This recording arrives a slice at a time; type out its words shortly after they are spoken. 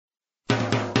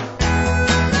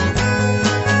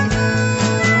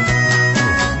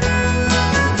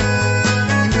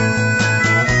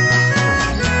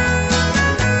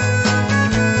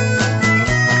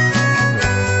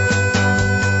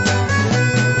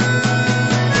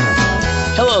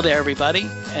Hello there, everybody,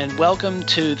 and welcome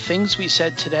to Things We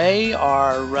Said Today,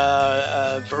 our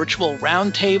virtual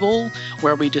roundtable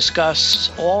where we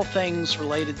discuss all things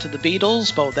related to the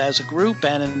Beatles, both as a group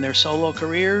and in their solo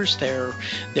careers, their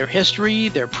history,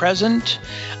 their present,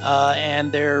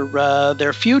 and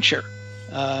their future.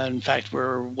 In fact,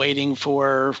 we're waiting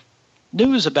for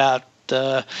news about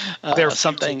their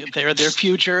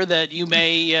future that you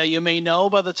may know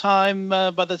by the time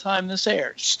this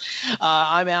airs.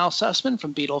 I'm Al Sussman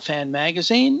from Beatle Fan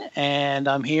Magazine, and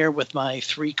I'm here with my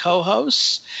three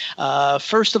co-hosts.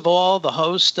 First of all, the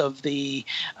host of the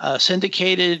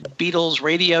syndicated Beatles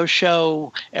radio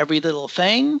show Every Little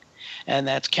Thing, and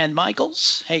that's Ken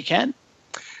Michaels. Hey, Ken.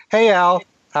 Hey, Al.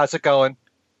 How's it going?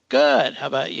 Good. How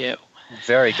about you?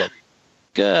 Very good.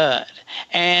 Good.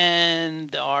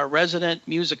 And our resident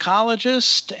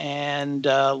musicologist and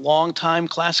longtime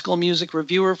classical music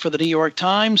reviewer for the New York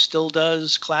Times, still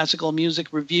does classical music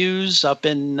reviews up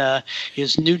in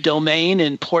his new domain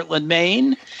in Portland,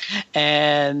 Maine.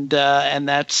 And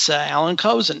that's Alan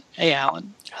Kozin. Hey,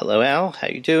 Alan. Hello, Al. How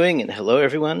you doing? And hello,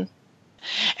 everyone.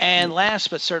 And last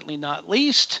but certainly not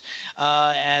least,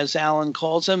 as Alan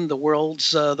calls him, the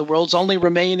world's only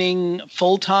remaining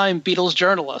full-time Beatles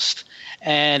journalist.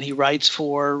 And he writes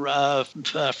for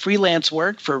freelance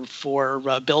work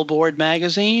for Billboard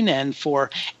magazine and for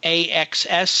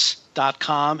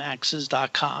AXS.com,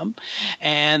 axes.com.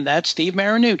 And that's Steve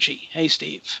Marinucci. Hey,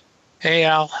 Steve. Hey,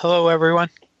 Al. Hello, everyone.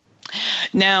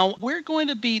 Now, we're going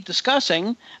to be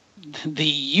discussing the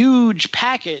huge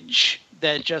package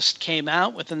that just came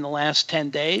out within the last 10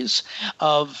 days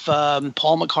of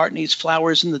Paul McCartney's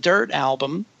Flowers in the Dirt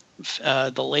album,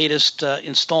 the latest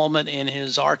installment in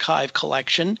his archive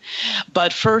collection.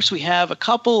 But first, we have a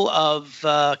couple of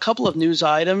news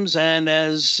items, and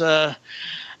as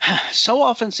so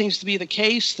often seems to be the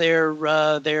case,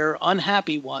 they're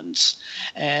unhappy ones.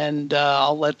 And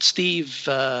I'll let Steve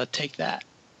take that.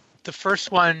 The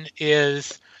first one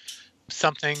is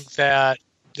something that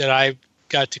I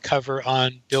got to cover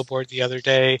on Billboard the other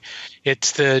day.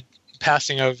 It's the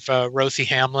passing of Rosie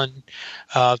Hamlin,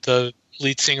 the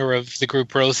lead singer of the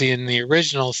group Rosie in the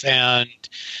originals, and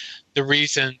the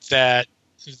reason that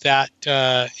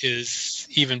is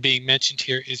even being mentioned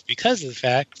here is because of the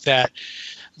fact that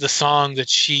the song that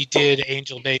she did,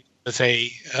 Angel Baby, was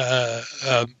a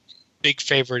big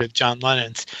favorite of John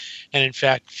Lennon's. And in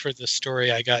fact, for the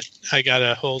story, I got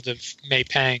a hold of May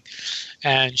Pang,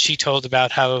 and she told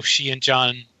about how she and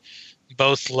John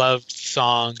both loved the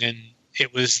song, and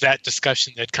it was that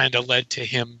discussion that kind of led to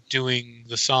him doing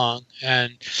the song.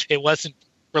 And it wasn't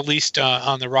released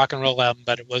on the Rock and Roll album,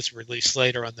 but it was released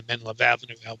later on the Men Love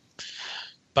Avenue album.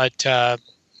 But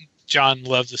John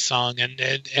loved the song,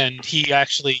 and he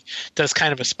actually does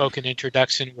kind of a spoken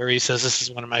introduction where he says, "This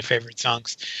is one of my favorite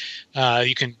songs."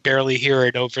 You can barely hear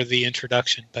it over the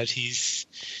introduction, but he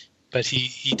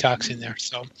talks in there.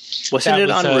 So wasn't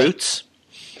it on Roots?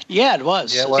 Yeah, it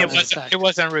was. Yeah, it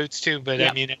was on Roots too, but yeah.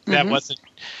 I mean that wasn't.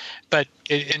 But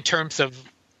in terms of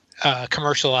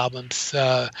commercial albums,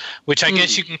 which I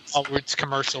guess you can call Roots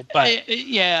commercial, but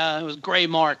it was gray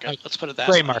market. Let's put it that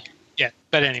way. Gray market. Yeah,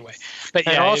 but anyway. But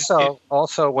and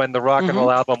also when the Rock and Roll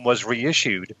album was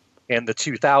reissued in the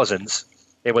 2000s,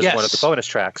 it was one of the bonus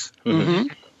tracks. Mm-hmm.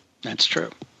 That's true.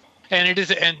 And it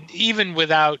is, and even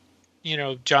without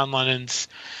John Lennon's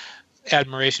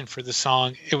admiration for the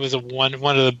song, it was one of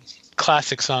the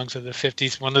classic songs of the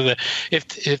 50s. One of the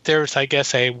if there's, I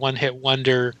guess, a one-hit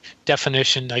wonder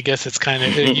definition, I guess it's kind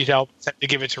of you'd have to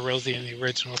give it to Rosie in the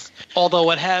originals.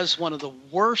 Although it has one of the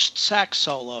worst sax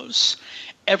solos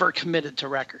ever committed to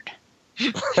record.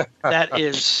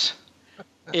 It's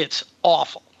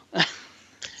awful.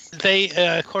 They,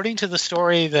 according to the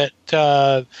story that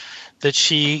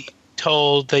she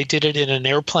told, they did it in an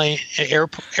airplane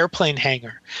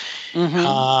hangar.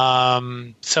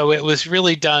 Mm-hmm. So it was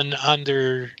really done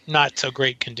under not so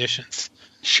great conditions.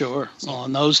 Sure. Well,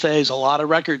 in those days, a lot of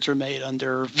records were made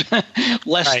under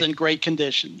less than great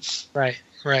conditions. Right.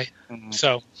 Mm-hmm.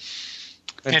 So.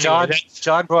 And anyway,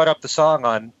 John brought up the song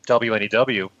on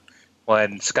WNEW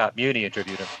when Scott Muni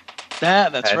interviewed him.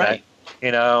 That's right.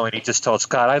 And he just told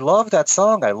Scott, "I love that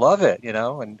song. I love it."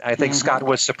 And I think Scott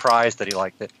was surprised that he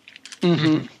liked it.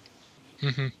 Mm-hmm.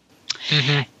 Mm-hmm.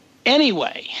 Mm-hmm.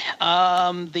 Anyway,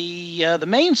 the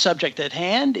main subject at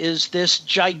hand is this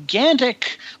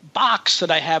gigantic box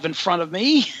that I have in front of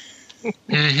me.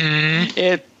 Mm-hmm.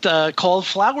 It called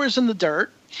Flowers in the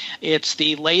Dirt. It's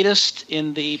the latest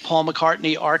in the Paul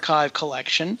McCartney archive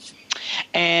collection,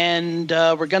 and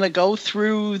we're going to go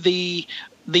through the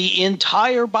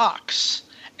entire box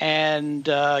and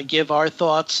give our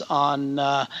thoughts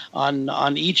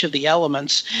on each of the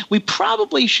elements. We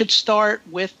probably should start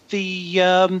with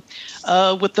the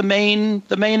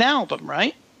main album,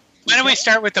 right? Why don't we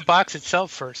start with the box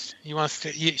itself first?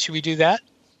 Should we do that?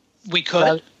 We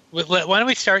could. Why don't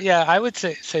we start? Yeah, I would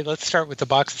say let's start with the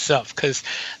box itself, because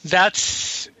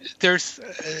it's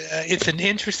an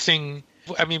interesting.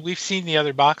 I mean, we've seen the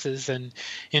other boxes, and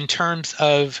in terms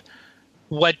of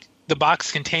what the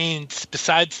box contains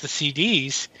besides the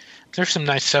CDs, there's some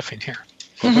nice stuff in here.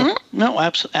 Mm-hmm. No,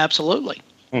 absolutely.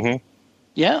 Mm-hmm.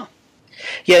 Yeah.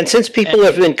 Yeah, and since people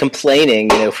have been complaining,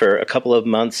 for a couple of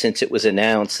months since it was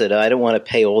announced that I don't want to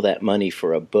pay all that money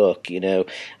for a book, I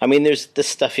mean, there's the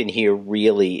stuff in here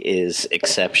really is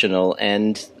exceptional,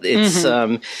 and it's,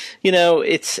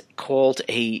 it's called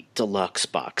a deluxe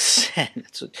box.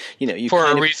 That's what, you for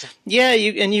kind a of, reason. Yeah,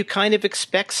 you kind of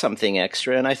expect something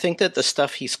extra, and I think that the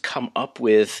stuff he's come up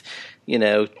with,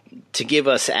 to give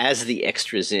us as the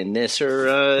extras in this, or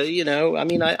I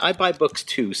mean, I buy books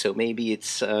too, so maybe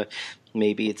it's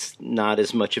not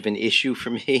as much of an issue for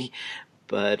me,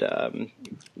 but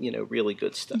really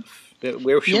good stuff.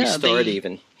 Where should we start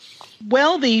even?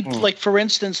 Well, like for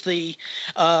instance, the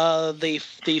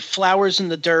Flowers in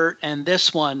the Dirt and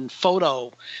this one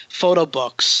photo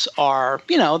books are,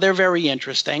 they're very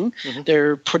interesting. Mm-hmm.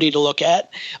 They're pretty to look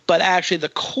at, but actually the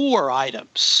core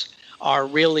items are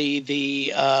really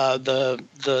the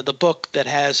book that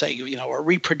has a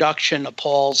reproduction of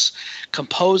Paul's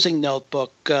composing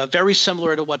notebook, very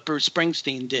similar to what Bruce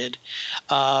Springsteen did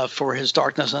for his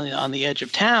Darkness on the Edge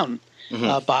of Town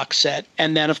box set,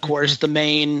 and then of course the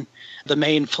main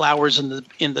Flowers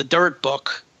in the Dirt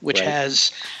book, which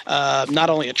has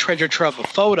not only a treasure trove of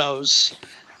photos,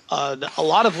 a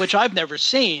lot of which I've never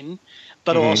seen,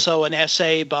 but also an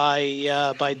essay by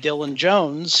Dylan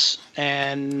Jones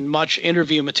and much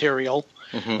interview material,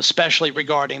 especially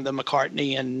regarding the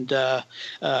McCartney and the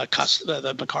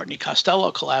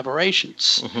McCartney-Costello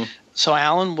collaborations. So,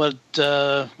 Alan, what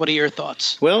are your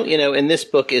thoughts? Well, and this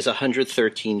book is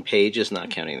 113 pages, not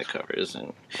counting the covers,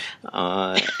 and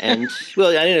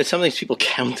well, I know some of these people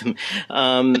count them,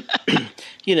 and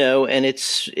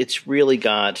it's really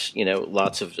got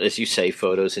lots of, as you say,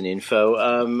 photos and info.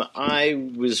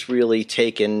 I was really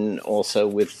taken also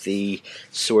with the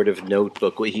sort of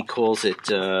notebook, what he calls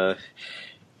it.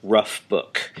 Rough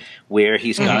book, where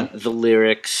he's got the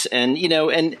lyrics, and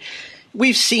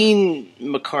we've seen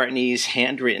McCartney's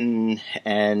handwritten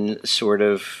and sort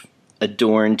of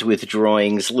adorned with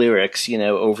drawings lyrics,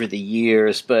 over the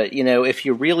years. But, if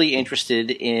you're really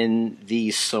interested in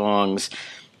these songs,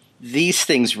 these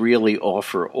things really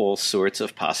offer all sorts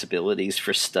of possibilities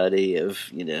for study of,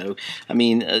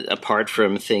 apart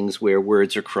from things where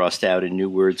words are crossed out and new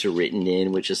words are written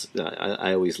in, which is,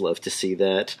 I always love to see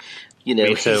that.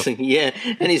 Me too. Yeah,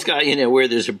 and he's got, where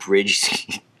there's a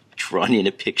bridge, drawn in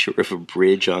a picture of a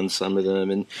bridge on some of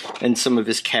them, and some of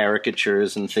his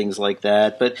caricatures and things like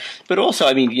that. But also,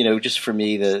 I mean, just for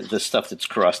me, the stuff that's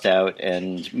crossed out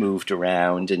and moved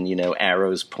around, and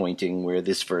arrows pointing where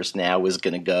this verse now is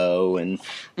going to go, and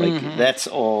that's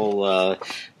all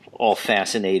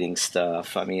fascinating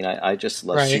stuff. I mean, I just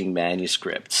love seeing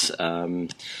manuscripts.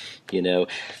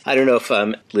 I don't know if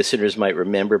listeners might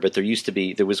remember, but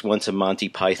there was once a Monty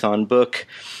Python book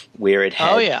where it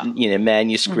had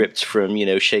manuscripts from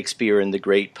Shakespeare and the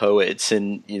great poets,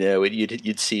 and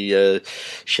you'd see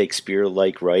Shakespeare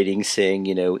like writing saying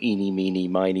eeny meeny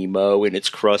miny mo, and it's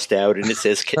crossed out and it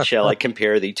says shall I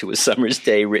compare thee to a summer's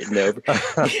day written over.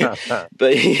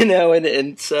 But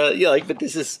and so but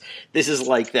this is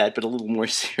like that, but a little more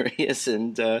serious,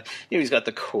 and he's got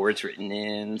the chords written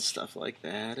in, stuff like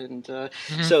that, and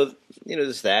so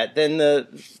there's that. Then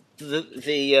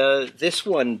the this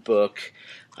one book,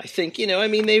 I think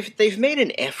they've made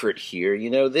an effort here.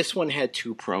 This one had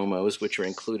 2 promos which are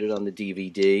included on the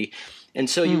DVD, and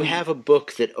so you have a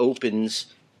book that opens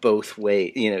both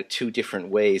ways, 2 different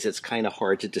ways. It's kind of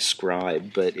hard to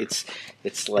describe, but it's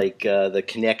like the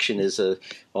connection is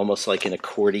almost like an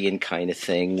accordion kind of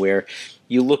thing, where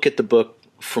you look at the book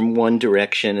from one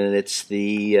direction, and it's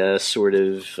the sort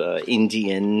of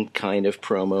Indian kind of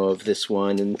promo of this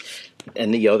one,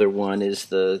 and the other one is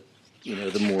the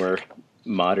the more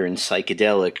modern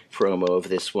psychedelic promo of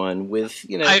this one. With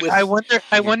I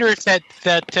wonder if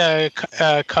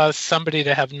that caused somebody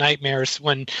to have nightmares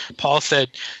when Paul said,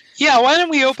 "Yeah, why don't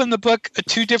we open the book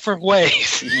 2 different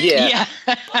ways?" Yeah.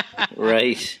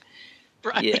 Right.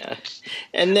 Right. Yeah,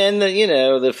 and then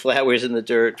the Flowers in the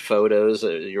Dirt photos,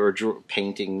 your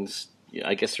paintings.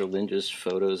 I guess they're Linda's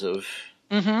photos of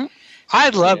I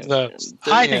love those.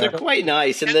 They're quite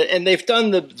nice, and they've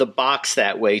done the box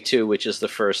that way too, which is the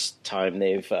first time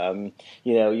they've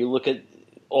you look at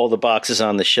all the boxes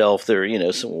on the shelf. They're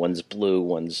one's blue,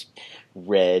 one's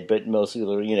red, but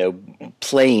mostly they're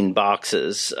plain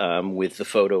boxes with the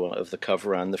photo of the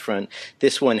cover on the front.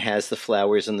 This one has the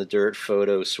flowers in the dirt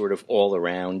photo sort of all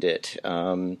around it,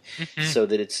 so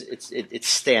that it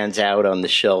stands out on the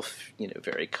shelf,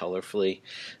 very colorfully.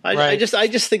 I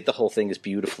just think the whole thing is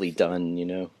beautifully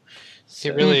done. So,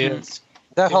 it really is.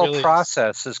 That whole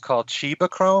process is called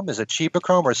Chibachrome. Is it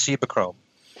Chibachrome or Cibachrome?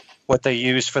 What they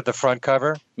use for the front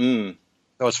cover?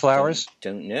 Those flowers?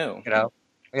 Don't know.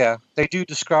 Yeah, they do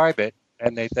describe it,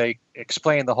 and they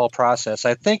explain the whole process.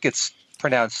 I think it's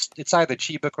pronounced. It's either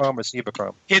Chibachrome or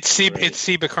Cibachrome. It's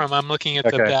Cibachrome. I'm looking at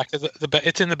the back of the.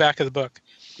 It's in the back of the book.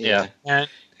 Yeah, and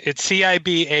it's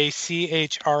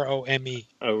Cibachrome.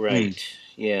 Oh right,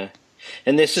 yeah.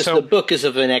 And the book is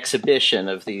of an exhibition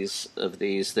of these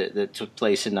that took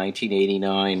place in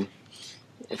 1989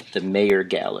 at the Mayer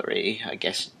Gallery. I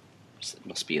guess it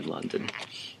must be in London.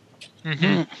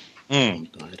 But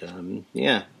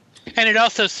yeah. And it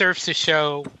also serves to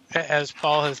show, as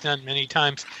Paul has done many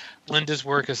times, Linda's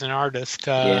work as an artist.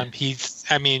 He's,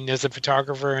 as a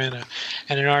photographer and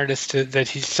an artist, that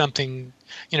he's something.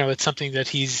 It's something that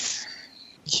he's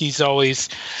always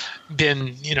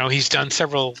been. He's done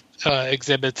several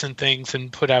exhibits and things and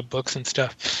put out books and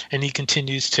stuff, and he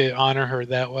continues to honor her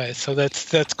that way. So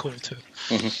that's cool too.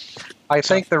 I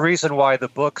think the reason why the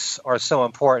books are so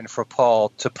important for Paul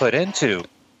to put into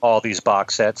all these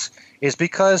box sets is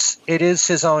because it is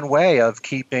his own way of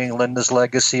keeping Linda's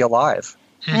legacy alive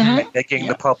and making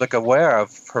the public aware of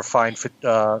her fine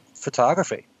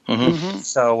photography.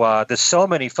 So there's so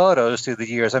many photos through the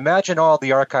years. Imagine all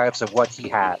the archives of what he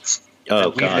has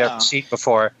that we've never seen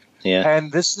before. Yeah.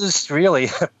 And this is really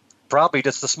probably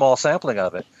just a small sampling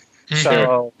of it.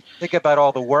 So think about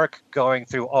all the work going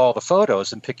through all the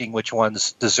photos and picking which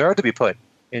ones deserve to be put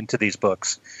into these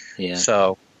books. Yeah.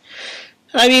 So,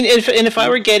 if I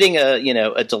were getting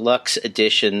a deluxe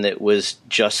edition that was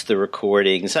just the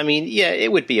recordings,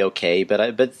 it would be okay.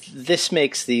 But this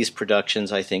makes these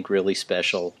productions, I think, really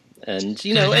special. And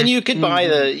and you could buy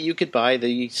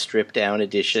the stripped down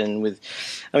edition with.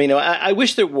 I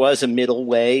wish there was a middle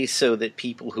way so that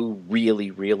people who really,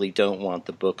 really don't want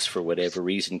the books for whatever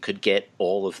reason could get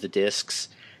all of the discs.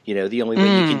 The only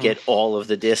way you can get all of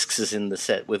the discs is in the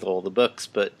set with all the books.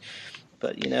 But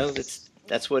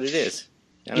that's what it is.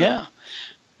 Yeah.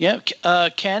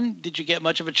 Ken, did you get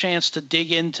much of a chance to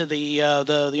dig into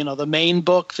the main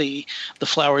book, the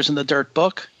Flowers in the Dirt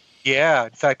book? Yeah,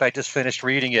 in fact, I just finished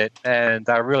reading it, and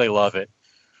I really love it.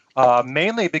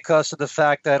 Mainly because of the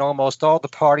fact that almost all the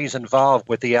parties involved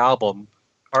with the album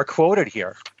are quoted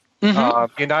here. You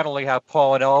not only have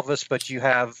Paul and Elvis, but you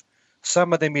have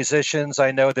some of the musicians. I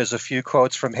know there's a few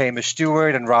quotes from Hamish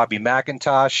Stewart and Robbie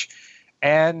McIntosh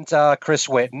and Chris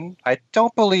Whitten. I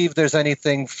don't believe there's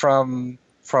anything from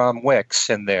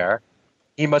Wicks in there.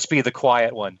 He must be the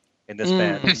quiet one in this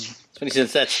band.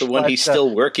 Since that's the one he's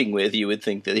still working with, you would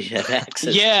think that he'd have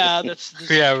access. Yeah,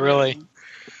 really.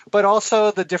 But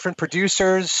also the different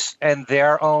producers and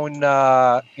their own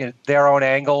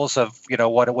angles of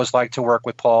what it was like to work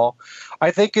with Paul. I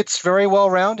think it's very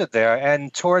well rounded there.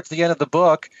 And towards the end of the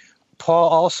book, Paul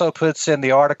also puts in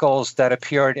the articles that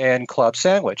appeared in Club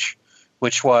Sandwich,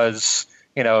 which was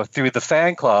through the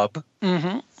fan club.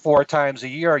 4 times a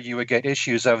year, you would get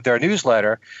issues of their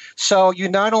newsletter. So you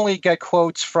not only get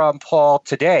quotes from Paul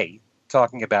today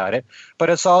talking about it, but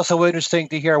it's also interesting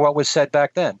to hear what was said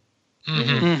back then.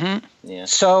 Yeah.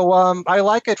 So I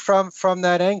like it from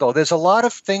that angle. There's a lot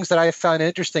of things that I found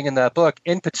interesting in that book.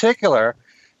 In particular,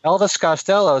 Elvis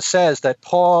Costello says that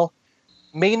Paul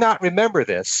may not remember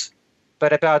this,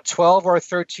 but about 12 or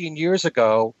 13 years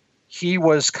ago, he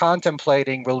was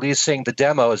contemplating releasing the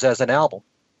demos as an album.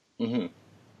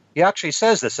 He actually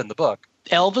says this in the book.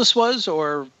 Elvis was,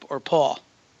 or Paul?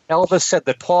 Elvis said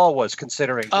that Paul was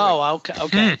considering.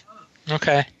 Okay.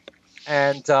 Okay.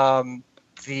 And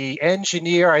the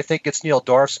engineer, I think it's Neil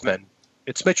Dorfman,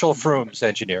 it's Mitchell Froome's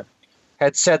engineer,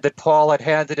 had said that Paul had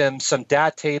handed him some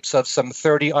DAT tapes of some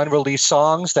 30 unreleased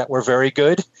songs that were very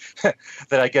good,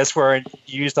 that I guess weren't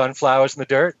used on Flowers in the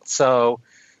Dirt. So,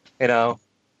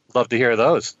 love to hear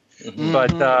those.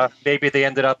 But maybe they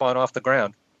ended up on Off the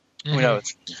Ground. Who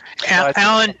knows?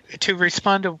 Alan, to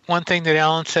respond to one thing that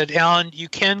Alan said, Alan, you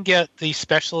can get the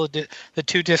the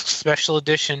 2-disc special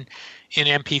edition in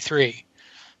MP3.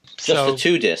 Just the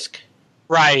 2-disc,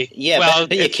 right? Yeah,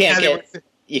 but you can't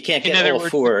get all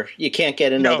 4. You can't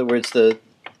get, in other words, the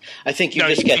I think you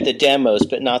just get the demos,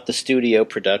 but not the studio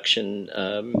production.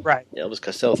 Right. Elvis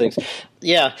Costello things.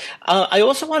 Yeah. I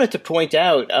also wanted to point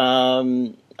out,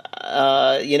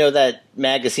 that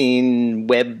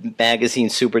web magazine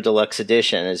Super Deluxe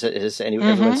Edition. Has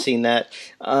everyone seen that?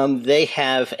 They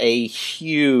have a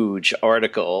huge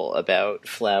article about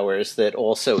Flowers that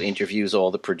also interviews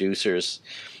all the producers.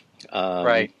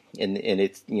 Right. And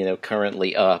it's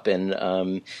currently up, and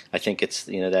I think it's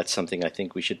that's something I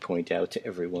think we should point out to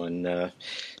everyone.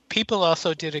 People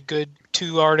also did a good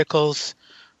 2 articles,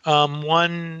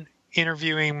 one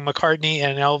interviewing McCartney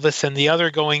and Elvis, and the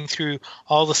other going through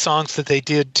all the songs that they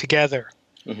did together,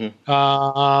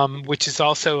 which is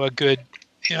also a good,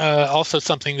 also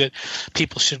something that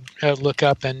people should look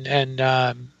up and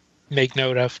make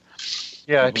note of.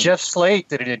 Yeah, Jeff Slate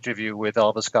did an interview with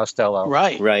Elvis Costello.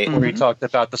 Right. Where he talked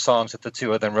about the songs that the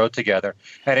two of them wrote together.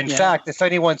 And in fact, if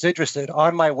anyone's interested,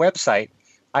 on my website,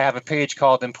 I have a page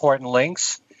called Important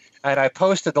Links, and I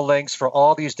posted the links for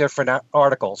all these different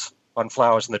articles on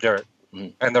Flowers in the Dirt,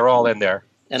 and they're all in there.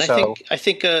 And so, I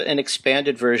think an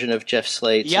expanded version of Jeff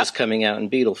Slate's is coming out in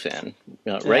Beatle Fan,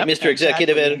 right, Mr.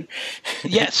 Executive Editor?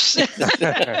 Yes.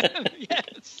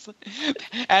 Yes.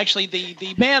 Actually,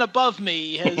 the man above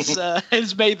me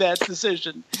has made that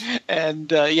decision,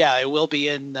 and it will be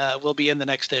in the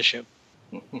next issue.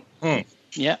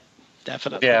 Yeah,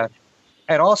 definitely. Yeah.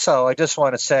 And also, I just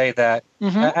want to say that,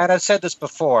 and I've said this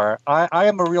before, I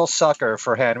am a real sucker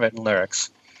for handwritten lyrics.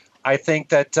 I think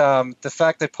that the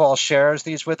fact that Paul shares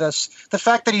these with us, the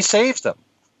fact that he saves them,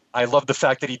 I love the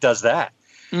fact that he does that.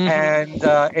 And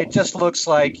it just looks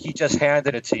like he just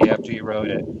handed it to you after you wrote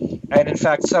it. And in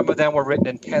fact, some of them were written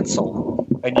in pencil,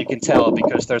 and you can tell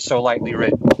because they're so lightly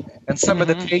written. And some of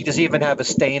the pages even have a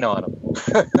stain on them.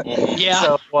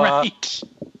 Right.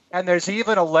 And there's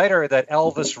even a letter that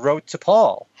Elvis wrote to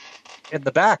Paul in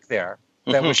the back there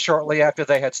that was shortly after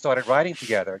they had started writing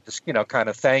together, just, kind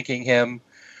of thanking him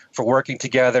for working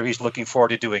together. He's looking forward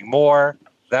to doing more,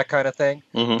 that kind of thing.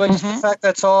 But just the fact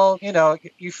that's all,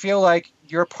 you feel like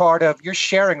you're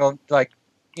sharing,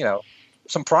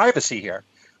 some privacy here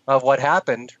of what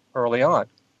happened early on.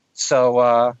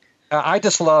 So I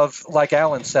just love, like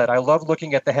Alan said, I love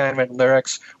looking at the handwritten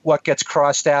lyrics, what gets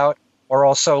crossed out, or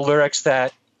also lyrics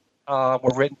that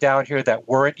were written down here that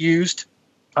weren't used.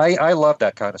 I love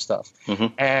that kind of stuff.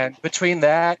 And between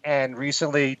that and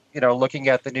recently, looking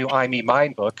at the new I Me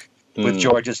Mine book with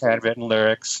George's handwritten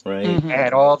lyrics,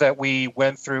 and all that we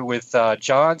went through with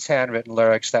John's handwritten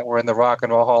lyrics that were in the Rock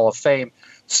and Roll Hall of Fame,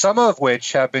 some of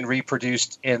which have been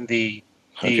reproduced in the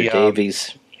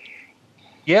Davies.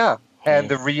 Yeah, and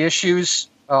the reissues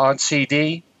on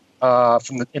CD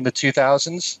in the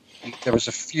 2000s. There was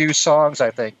a few songs, I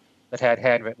think, that had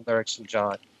handwritten lyrics from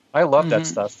John. I love that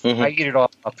stuff. I eat it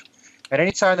all up. And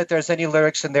anytime that there's any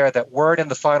lyrics in there that weren't in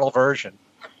the final version,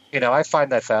 I find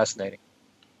that fascinating.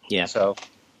 Yeah. So.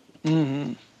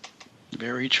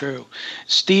 Very true.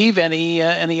 Steve,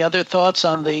 any other thoughts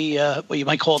on the what you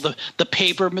might call the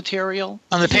paper material?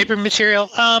 On the paper material?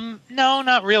 No,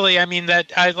 not really. I mean,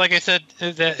 like I said,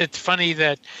 that it's funny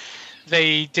that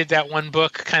they did that one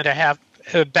book kind of have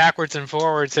backwards and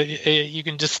forwards. You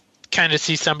can just kind of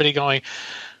see somebody going,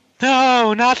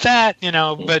 no, not that,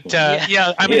 But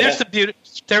I mean,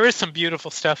 there is some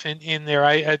beautiful stuff in there.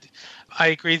 I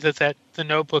agree that the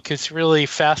notebook is really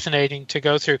fascinating to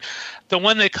go through. The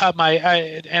one that caught my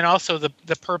eye, and also the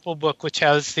purple book, which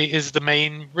is the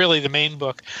main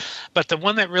book, but the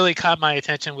one that really caught my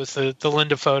attention was the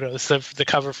Linda photos, the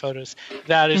cover photos.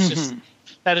 That is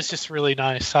just really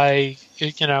nice.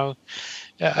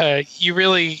 You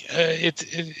really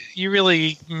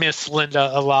miss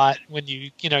Linda a lot when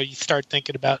you start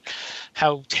thinking about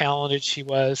how talented she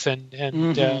was, and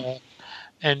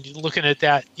looking at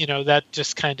that, that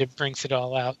just kind of brings it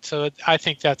all out. So I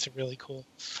think that's a really cool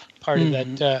part of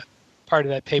that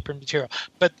paper material.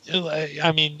 But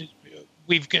I mean,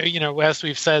 we've as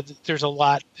we've said, there's a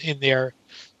lot in there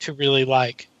to really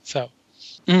like. So.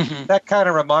 That kind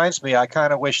of reminds me, I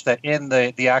kind of wish that in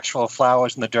the actual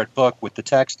Flowers in the Dirt book with the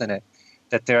text in it,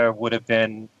 that there would have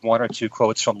been 1 or 2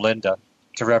 quotes from Linda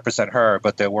to represent her,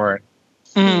 but there weren't.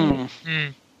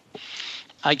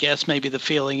 I guess maybe the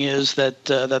feeling is that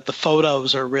the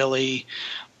photos are really,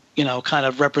 kind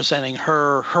of representing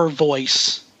her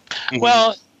voice.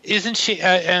 Well, isn't she?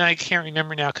 And I can't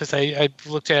remember now because I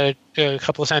looked at it a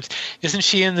couple of times. Isn't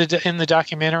she in the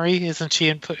documentary? Isn't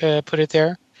she put it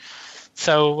there?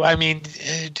 So, I mean,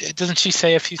 doesn't she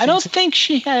say a few things? I don't think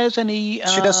she has any...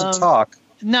 she doesn't talk.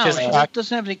 No, she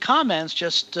doesn't have any comments,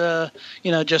 just the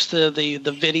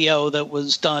video that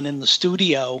was done in the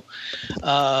studio,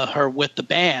 her with the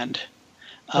band.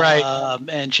 Right.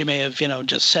 And she may have,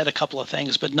 just said a couple of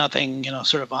things, but nothing,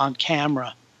 sort of on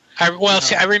camera.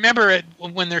 See, I remember it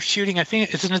when they're shooting. I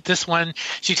think, isn't it this one?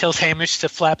 She tells Hamish to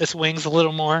flap his wings a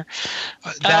little more.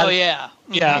 Yeah.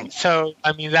 Yeah. So,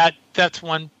 I mean, that's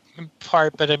one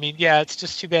part, but I mean, yeah, it's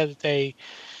just too bad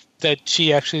that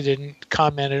she actually didn't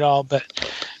comment at all.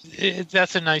 But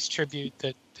that's a nice tribute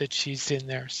that she's in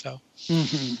there. So.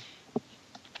 Mm-hmm.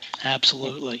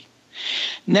 Absolutely.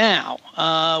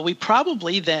 Now, we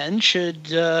probably then should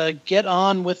get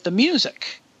on with the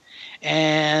music.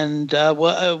 And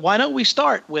why don't we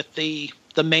start with the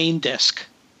main disc?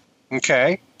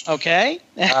 Okay. Okay.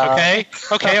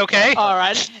 Okay. All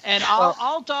right. And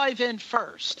I'll dive in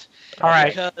first. All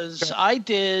right. Because I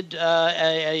did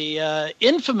a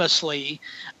infamously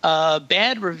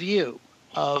bad review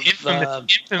of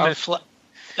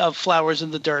Flowers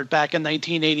in the Dirt back in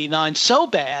 1989. So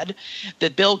bad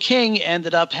that Bill King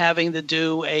ended up having to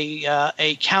do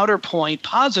a counterpoint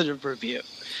positive review.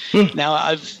 Now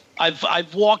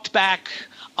I've walked back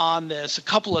on this a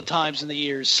couple of times in the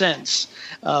years since,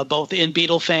 both in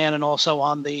Beatle Fan and also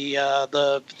on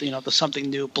the Something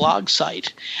New blog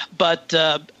site. But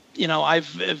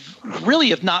I've really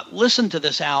have not listened to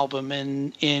this album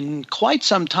in quite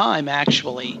some time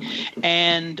actually,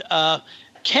 and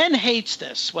Ken hates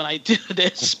this when I do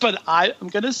this, but I'm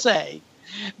going to say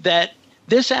that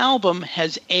this album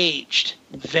has aged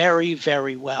very,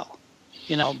 very well.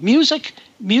 Music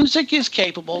is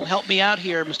capable. Help me out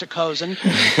here, Mr. Cozen.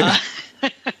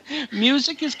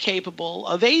 Music is capable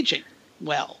of aging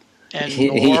well, that's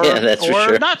for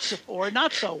sure. Not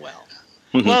so well.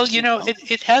 Well,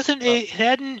 it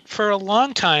hadn't for a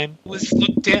long time.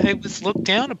 It was looked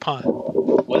down upon.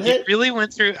 Was it? It really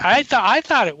went through. I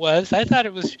thought it was.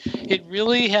 It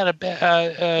really had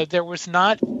there was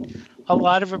not a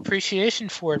lot of appreciation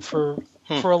for it for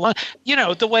a long.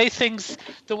 The way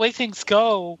things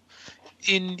go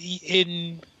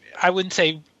in I wouldn't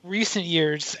say recent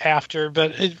years after,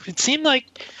 but it seemed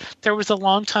like there was a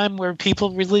long time where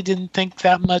people really didn't think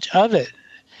that much of it.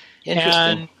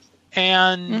 Interesting.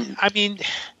 And I mean,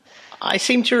 I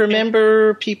seem to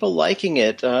remember people liking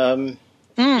it.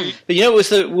 But it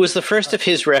was the first of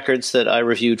his records that I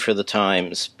reviewed for the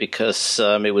Times because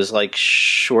it was like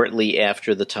shortly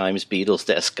after the Times Beatles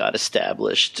desk got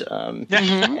established, and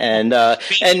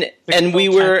we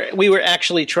were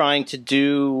actually trying to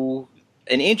do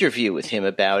an interview with him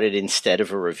about it instead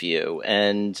of a review,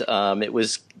 and it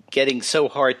was getting so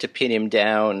hard to pin him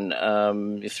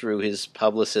down through his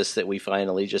publicist that we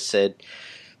finally just said,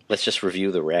 let's just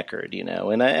review the record,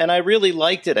 and I really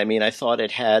liked it. I mean, I thought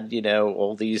it had,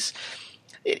 all these,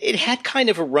 it had kind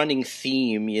of a running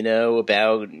theme,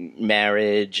 about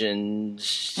marriage and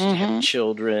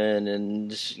children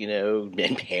and,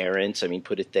 and parents. I mean,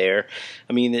 put it there.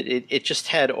 I mean, it just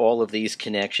had all of these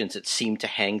connections that seemed to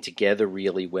hang together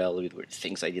really well. There were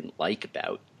things I didn't like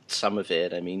about some of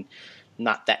it. I mean,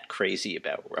 not that crazy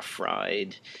about Rough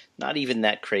Ride, not even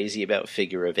that crazy about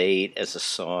Figure of Eight as a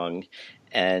song.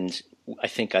 And I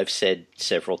think I've said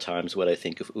several times what I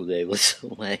think of Oulé Le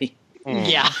Soleil.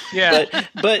 Yeah.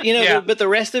 But the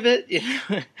rest of it,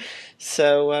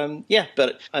 So,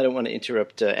 but I don't want to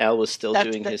interrupt. Al was still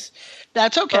doing his.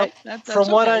 That's okay. From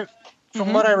what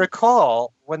I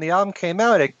recall, when the album came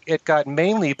out, it got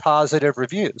mainly positive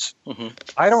reviews. Mm-hmm.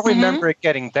 I don't remember it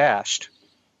getting bashed.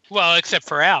 Well, except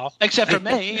for Al. Except for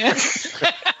me.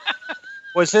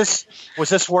 Was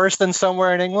this worse than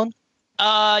Somewhere in England?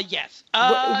 Yes.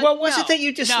 What was it that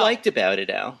you disliked about it,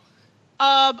 Al?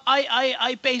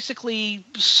 I basically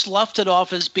sloughed it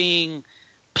off as being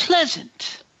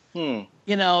pleasant.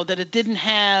 That it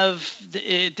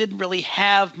didn't really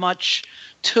have much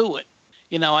to it.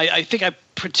 I think I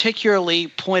particularly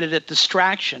pointed at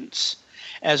Distractions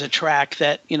as a track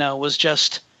that, was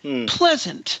just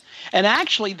pleasant. And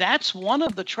actually, that's one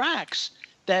of the tracks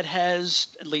that has,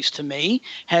 at least to me,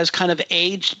 has kind of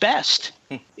aged best.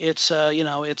 It's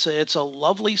it's a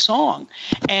lovely song,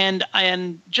 and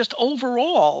just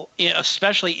overall,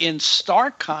 especially in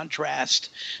stark contrast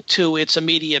to its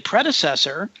immediate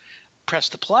predecessor, Press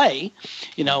to Play,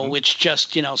 which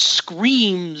just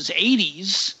screams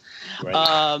 80s.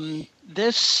 Right.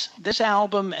 This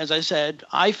album, as I said,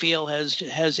 I feel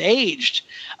has aged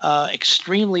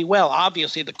extremely well.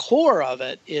 Obviously, the core of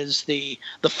it is the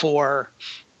four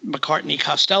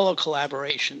McCartney-Costello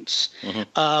collaborations,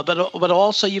 but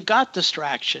also you've got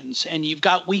Distractions, and you've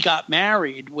got We Got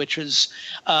Married, which is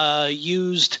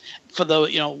used for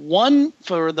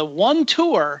the one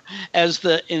tour as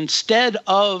instead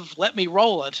of Let Me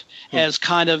Roll It as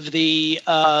kind of the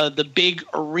big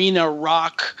arena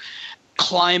rock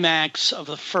climax of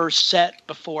the first set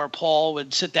before Paul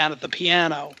would sit down at the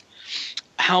piano.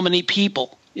 How Many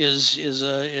People is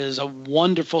a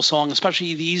wonderful song,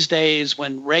 especially these days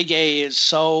when reggae is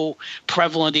so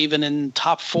prevalent even in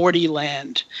top 40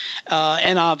 land,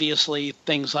 and obviously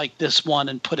things like this one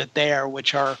and Put It There,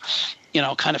 which are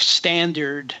kind of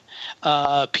standard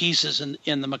pieces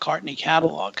in the McCartney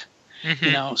catalog.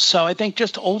 So I think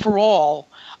just overall,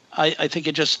 I think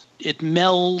it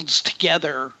melds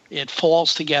together, it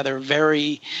falls together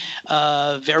very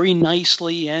very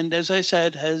nicely, and as I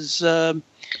said, has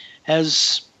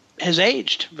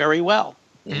aged very well.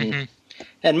 Mm-hmm.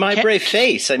 And My Brave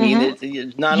Face, I mean,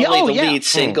 not only the lead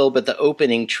single, but the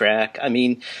opening track. I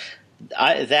mean,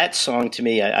 that song to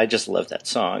me, I just love that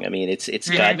song. I mean, it's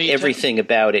got everything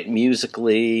about it,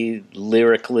 musically,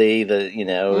 lyrically.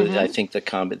 I think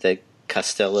the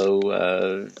Costello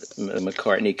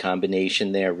McCartney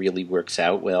combination there really works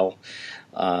out well.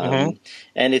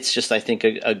 And it's just, I think,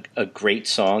 a great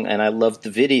song. And I love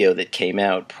the video that came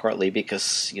out, partly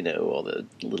because, all the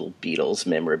little Beatles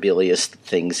memorabilia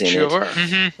things in it.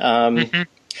 Mm-hmm.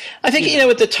 I think,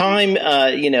 at the time,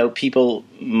 people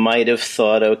might have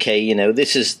thought, okay,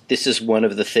 this is one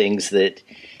of the things that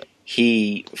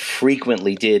he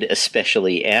frequently did,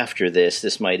 especially after this.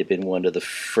 This might have been one of the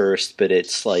first, but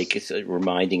it's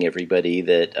reminding everybody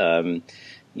that,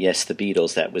 yes, the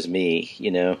Beatles, that was me,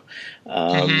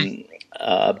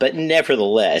 but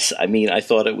nevertheless, I mean, I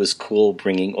thought it was cool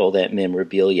bringing all that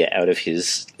memorabilia out of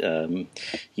his,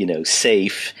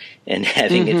 safe and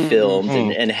having it filmed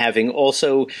and having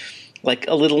also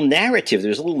a little narrative.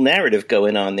 There's a little narrative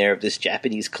going on there of this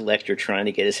Japanese collector trying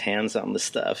to get his hands on the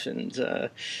stuff. And,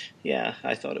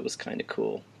 I thought it was kind of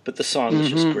cool. But the song was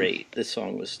just great. The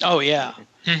song was... Oh, yeah.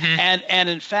 And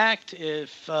in fact,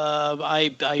 if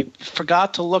I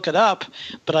forgot to look it up,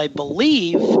 but I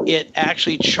believe it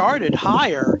actually charted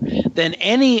higher than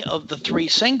any of the 3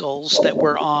 singles that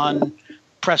were on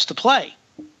Press to Play.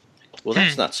 Well,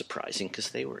 that's not surprising because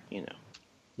they were,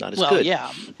 not as good. Well,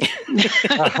 yeah.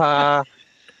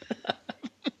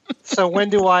 So when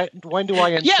do I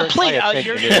insert my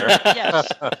opinion here? Yes,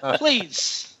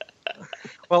 please.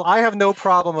 Well, I have no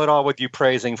problem at all with you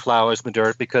praising Flowers in the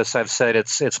Dirt because I've said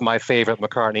it's my favorite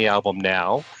McCartney album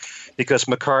now, because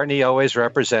McCartney always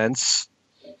represents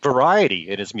variety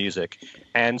in his music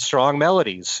and strong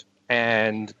melodies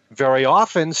and very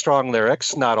often strong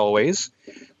lyrics, not always.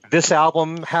 This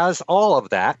album has all of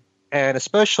that, and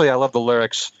especially I love the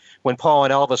lyrics when Paul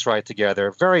and Elvis write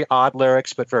together. Very odd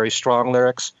lyrics, but very strong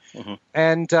lyrics.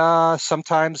 And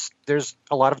sometimes there's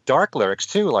a lot of dark lyrics,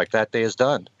 too, like That Day Is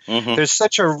Done. There's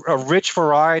such a rich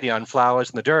variety on Flowers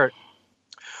in the Dirt.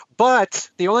 But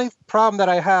the only problem that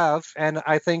I have, and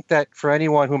I think that for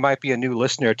anyone who might be a new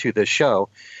listener to this show,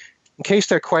 in case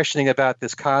they're questioning about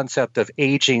this concept of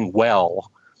aging well,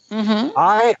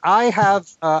 I have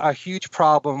a huge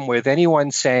problem with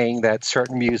anyone saying that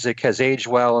certain music has aged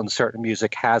well and certain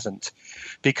music hasn't.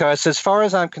 Because as far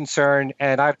as I'm concerned,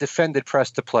 and I've defended Press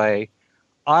to Play,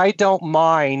 I don't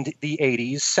mind the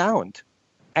 80s sound.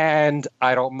 And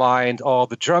I don't mind all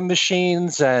the drum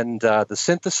machines and the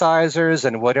synthesizers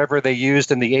and whatever they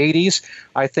used in the 80s.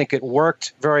 I think it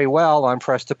worked very well on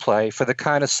Press to Play for the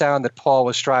kind of sound that Paul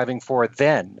was striving for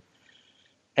then.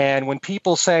 And when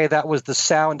people say that was the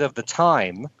sound of the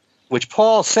time, which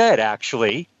Paul said,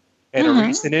 actually, in a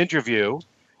recent interview,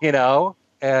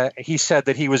 he said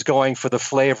that he was going for the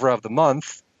flavor of the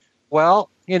month. Well,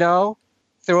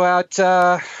 throughout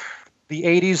the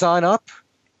 80s on up,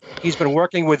 he's been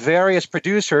working with various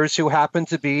producers who happen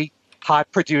to be hot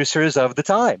producers of the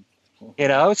time.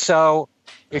 So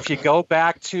if you go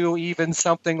back to even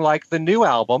something like the new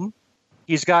album,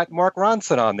 he's got Mark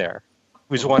Ronson on there,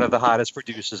 who's one of the hottest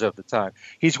producers of the time.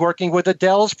 He's working with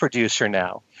Adele's producer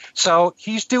now. So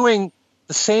he's doing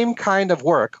the same kind of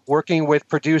work, working with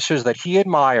producers that he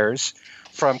admires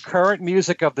from current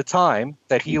music of the time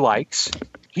that he likes.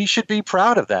 He should be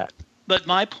proud of that. But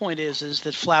my point is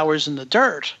that Flowers in the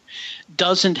Dirt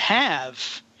doesn't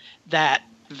have that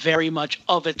very much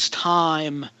of its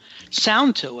time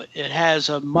sound to it. It has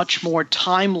a much more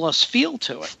timeless feel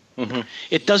to it.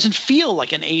 It doesn't feel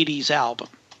like an 80s album.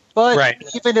 But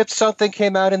even if something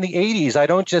came out in the 80s, I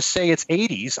don't just say it's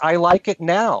 80s. I like it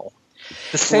now.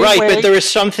 But there are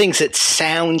some things that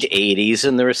sound 80s,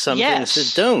 and there are some things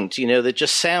that don't. That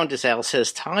just sound, as Al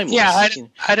says, timeless. Yeah,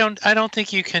 I don't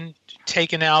think you can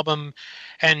take an album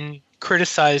and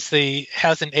criticize the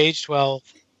hasn't aged well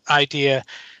idea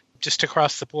just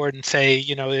across the board and say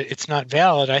it's not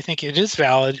valid. I think it is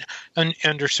valid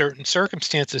under certain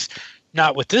circumstances.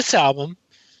 Not with this album.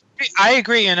 I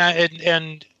agree,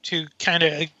 and to kind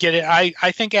of get it,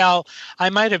 I think, Al, I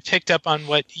might have picked up on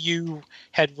what you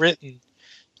had written,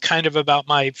 kind of about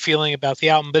my feeling about the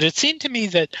album. But it seemed to me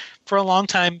that for a long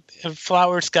time,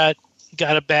 Flowers got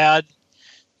a bad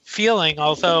feeling.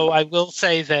 Although I will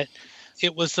say that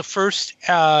it was the first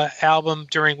album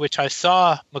during which I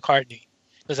saw McCartney,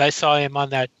 because I saw him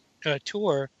on that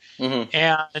tour, and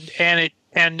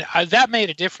that made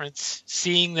a difference.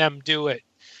 Seeing them do it.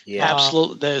 Yeah,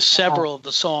 absolutely. There's several of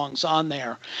the songs on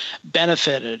there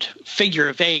benefited. Figure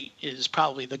of Eight is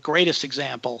probably the greatest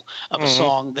example of a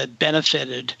song that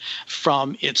benefited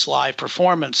from its live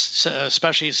performance,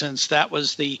 especially since that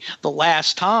was the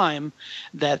last time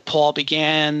that Paul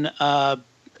began a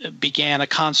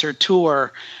concert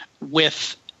tour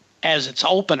with, as its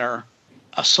opener,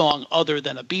 a song other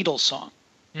than a Beatles song.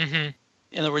 Mm-hmm.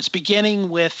 In other words, beginning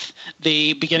with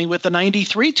the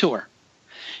 '93 tour,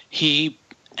 he,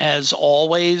 as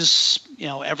always,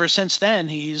 ever since then,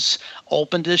 he's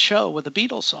opened his show with a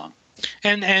Beatles song.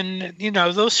 And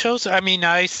those shows. I mean,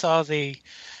 I saw the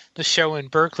show in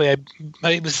Berkeley.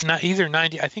 It was not either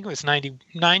 90. I think it was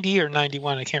 90 or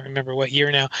 91. I can't remember what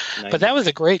year now. 90. But that was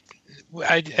a great.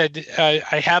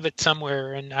 I have it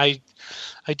somewhere, and I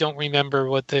don't remember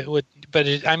but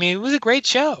it was a great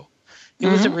show. It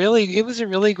was a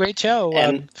really great show.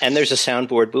 And there's a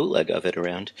soundboard bootleg of it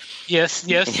around. Yes,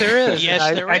 there is. Yes,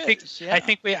 I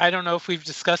think I don't know if we've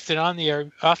discussed it on the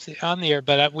air, on the air,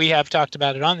 but we have talked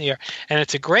about it on the air, and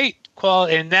it's a great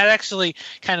quality. And that actually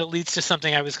kind of leads to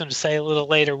something I was going to say a little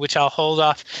later, which I'll hold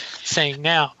off saying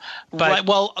now. But right,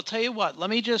 well, I'll tell you what. Let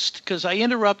me just, because I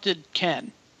interrupted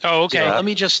Ken. Oh, okay. So let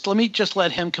me just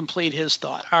let him complete his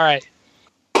thought. All right.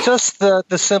 Just the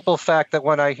simple fact that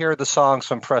when I hear the songs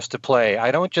from Press to Play, I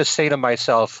don't just say to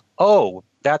myself, oh,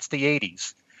 that's the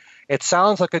 80s. It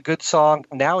sounds like a good song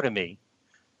now to me.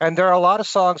 And there are a lot of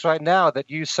songs right now that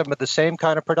use some of the same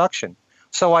kind of production.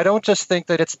 So I don't just think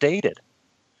that it's dated.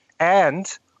 And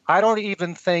I don't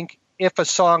even think if a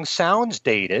song sounds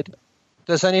dated,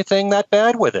 there's anything that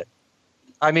bad with it.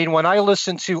 I mean, when I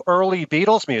listen to early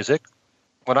Beatles music,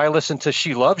 when I listen to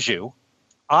She Loves You,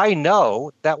 I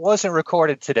know that wasn't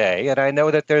recorded today, and I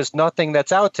know that there's nothing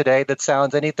that's out today that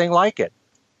sounds anything like it.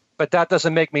 But that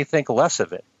doesn't make me think less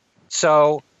of it.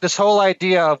 So this whole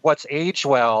idea of what's aged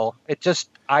well,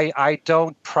 I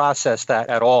don't process that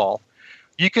at all.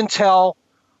 You can tell.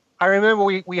 I remember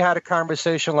we had a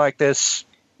conversation like this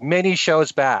many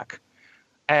shows back,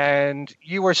 and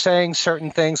you were saying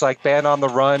certain things like Band on the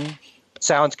Run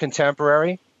sounds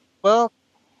contemporary. Well,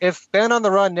 if Band on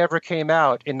the Run never came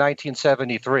out in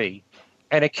 1973,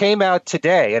 and it came out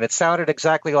today, and it sounded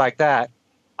exactly like that,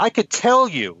 I could tell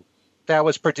you that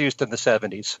was produced in the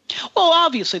 70s. Well,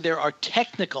 obviously there are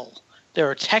technical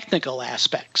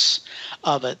aspects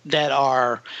of it that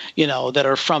are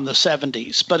from the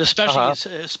 70s, but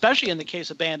especially in the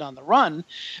case of Band on the Run,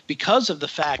 because of the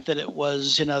fact that it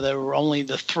was, there were only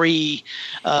the three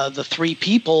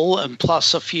people and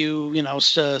plus a few,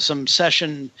 some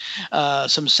session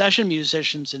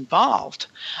musicians involved.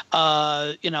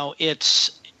 There's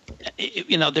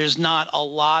not a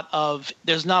lot of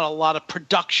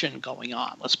production going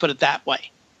on. Let's put it that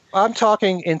way. I'm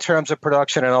talking in terms of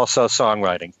production and also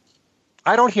songwriting.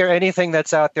 I don't hear anything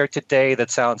that's out there today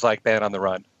that sounds like Band on the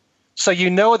Run. So you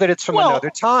know that it's from another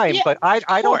time, but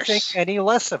I don't think any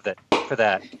less of it for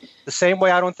that. The same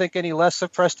way I don't think any less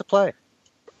of Press to Play.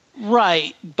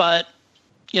 Right, but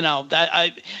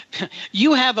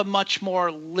you have a much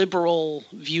more liberal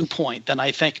viewpoint than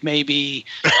I think maybe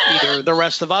either the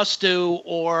rest of us do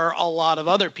or a lot of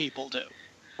other people do.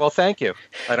 Well, thank you,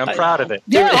 and I'm proud of it.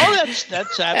 Yeah,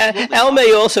 that's absolutely. Al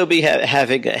may also be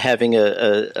having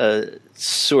a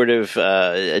sort of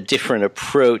a different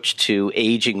approach to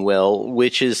aging well,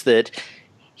 which is that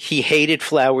he hated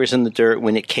Flowers in the Dirt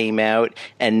when it came out,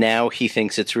 and now he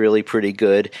thinks it's really pretty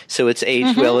good. So it's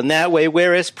aged well in that way,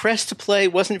 whereas Press to Play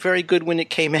wasn't very good when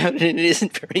it came out, and it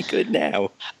isn't very good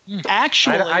now.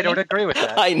 Actually, I don't agree with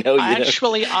that. I know you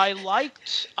actually, I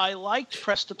liked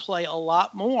Press to Play a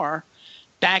lot more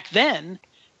back then,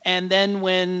 and then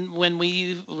when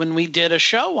we did a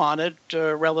show on it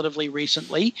relatively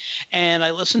recently, and I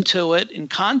listened to it in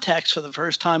context for the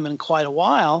first time in quite a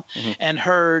while, and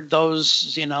heard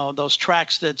those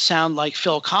tracks that sound like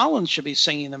Phil Collins should be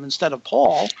singing them instead of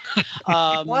Paul.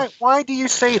 Why do you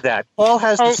say that? Paul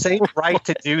has the same right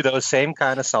to do those same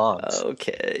kind of songs.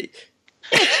 Okay.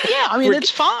 Yeah, I mean,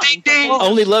 it's fine.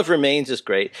 Only Love Remains is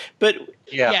great. But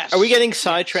yes. Are we getting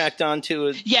sidetracked onto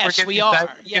it? Yes, we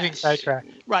are. Getting sidetracked.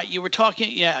 Right, you were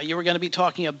going to be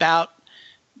talking about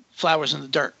Flowers in the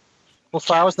Dirt. Well,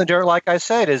 Flowers in the Dirt, like I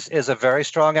said, is a very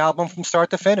strong album from start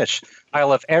to finish. I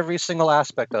love every single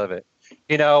aspect of it.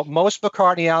 You know, most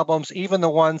McCartney albums, even the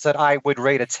ones that I would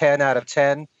rate a 10 out of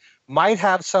 10, might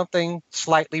have something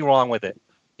slightly wrong with it.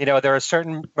 You know, there are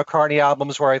certain McCartney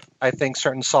albums where I think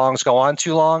certain songs go on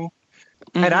too long.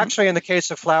 Mm-hmm. And actually, in the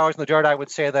case of Flowers in the Dirt, I would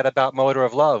say that about Motor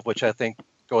of Love, which I think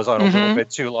goes on a little bit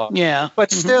too long. Yeah.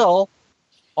 But still,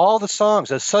 all the songs,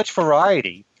 there's such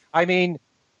variety. I mean,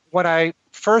 when I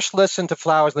first listened to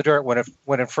Flowers in the Dirt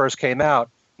when it first came out,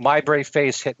 My Brave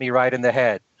Face hit me right in the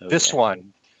head. This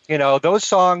one, you know, those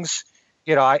songs,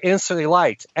 you know, I instantly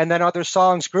liked. And then other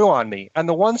songs grew on me. And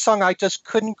the one song I just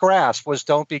couldn't grasp was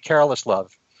Don't Be Careless,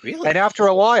 Love. Really? And after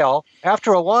a while,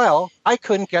 I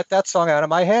couldn't get that song out of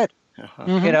my head.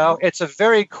 You know, it's a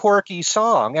very quirky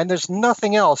song, and there's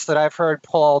nothing else that I've heard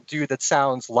Paul do that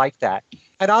sounds like that.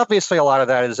 And obviously a lot of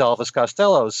that is Elvis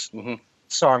Costello's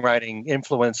songwriting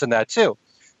influence in that too.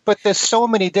 But there's so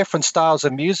many different styles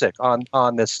of music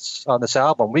on this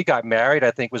album. We Got Married,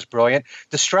 I think, was brilliant.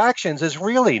 Distractions is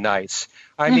really nice.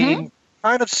 I mean,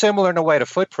 kind of similar in a way to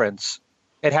Footprints.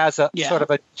 It has a sort of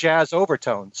a jazz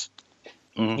overtones.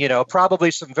 You know,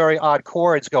 probably some very odd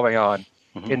chords going on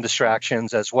in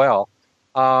Distractions as well.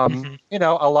 You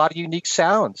know, a lot of unique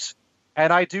sounds.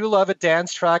 And I do love a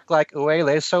dance track like Où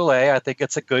Le Soleil. I think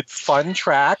it's a good, fun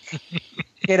track.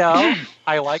 You know,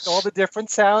 I like all the different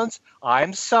sounds.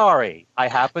 I'm sorry. I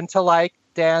happen to like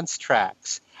dance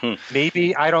tracks.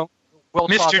 Maybe I don't... We'll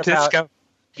Mr. Disco.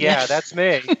 Yeah, that's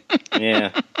me.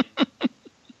 Yeah.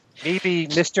 Maybe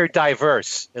Mr.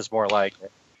 Diverse is more like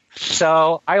it.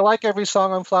 So I like every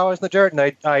song on Flowers in the Dirt,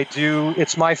 and I do.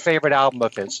 It's my favorite album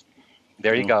of his.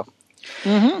 There you go.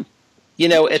 You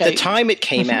know, at the time it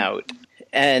came out,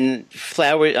 and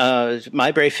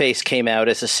My Brave Face came out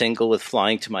as a single with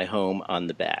Flying to My Home on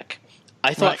the back.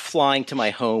 I thought Flying to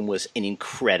My Home was an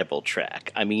incredible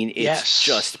track. I mean, it's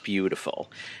just beautiful.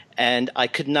 And I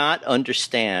could not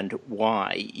understand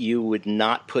why you would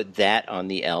not put that on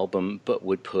the album, but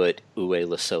would put Où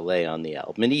Le Soleil on the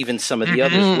album, and even some of the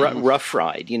others, Rough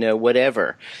Ride, you know,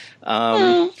 whatever.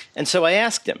 And so I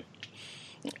asked him,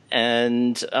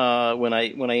 and when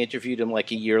I interviewed him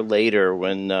like a year later,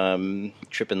 when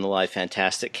Trippin' the Live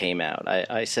Fantastic came out,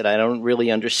 I said, I don't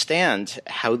really understand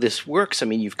how this works. I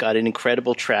mean, you've got an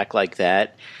incredible track like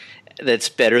that. That's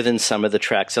better than some of the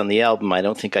tracks on the album. I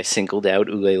don't think I singled out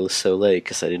Où Le Soleil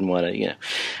because I didn't want to, you know.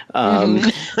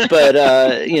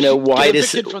 But you know, why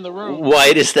does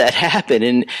that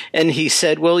happen? And he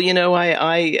said, well, you know,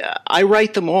 I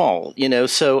write them all, you know,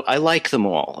 so I like them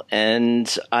all,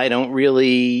 and I don't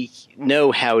really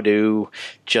know how to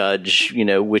judge, you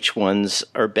know, which ones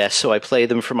are best. So I play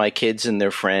them for my kids and their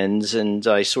friends, and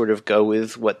I sort of go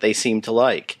with what they seem to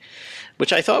like.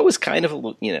 Which I thought was kind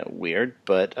of, you know, weird,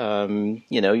 but,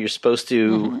 you know, you're supposed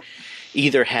to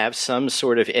either have some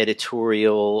sort of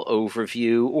editorial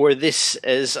overview, or this,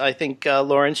 as I think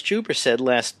Lawrence Juber said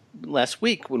last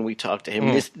week when we talked to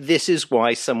him, this is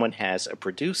why someone has a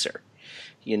producer.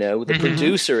 You know, the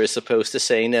producer is supposed to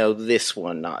say, no, this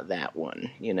one, not that one,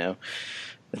 you know,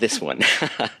 this one.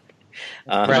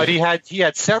 But he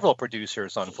had several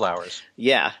producers on Flowers.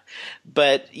 Yeah,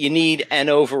 but you need an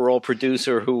overall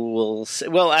producer who will.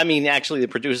 Well, I mean, actually, the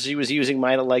producers he was using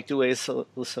might have liked Où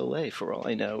Le Soleil for all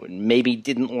I know, and maybe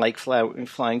didn't like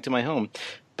Flying to My Home.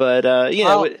 But you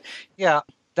know, yeah,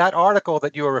 that article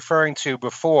that you were referring to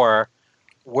before,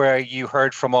 where you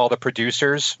heard from all the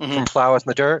producers from Flowers in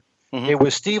the Dirt, it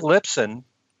was Steve Lipson,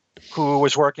 who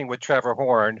was working with Trevor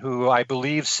Horn, who I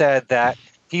believe said that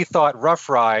he thought Rough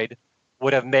Ride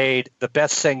would have made the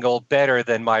best single better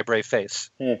than My Brave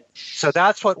Face. So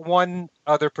that's what one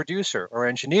other producer or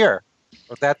engineer,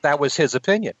 that was his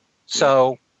opinion.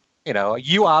 So, you know,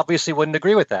 you obviously wouldn't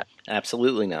agree with that.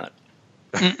 Absolutely not.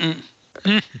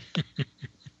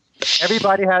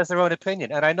 Everybody has their own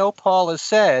opinion. And I know Paul has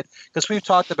said, because we've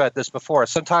talked about this before,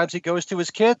 sometimes he goes to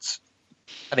his kids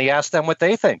and he asks them what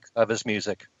they think of his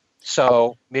music.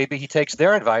 So maybe he takes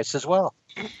their advice as well.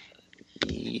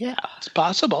 Yeah. It's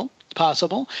possible.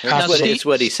 It's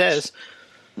what he says.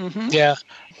 Yeah.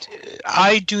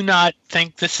 I do not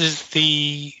think this is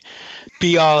the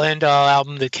be-all, end-all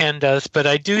album that Ken does, but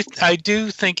I do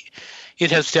think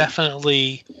it has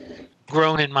definitely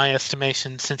grown in my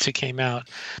estimation since it came out.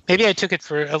 Maybe I took it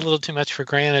for a little too much for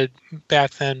granted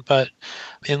back then, but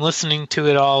in listening to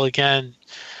it all again,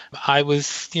 I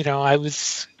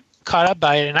was caught up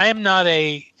by it. And I am not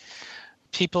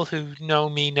people who know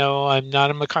me know I'm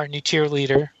not a McCartney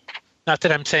cheerleader. Not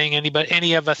that I'm saying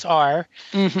any of us are.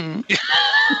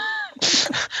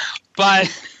 But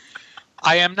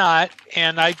I am not,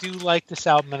 and I do like this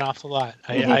album an awful lot.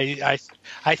 I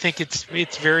think it's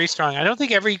very strong. I don't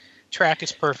think every track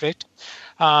is perfect.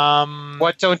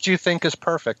 What don't you think is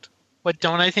perfect? What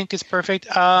don't I think is perfect?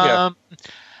 Yeah.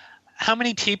 How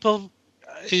many people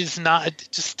is not? It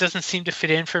just doesn't seem to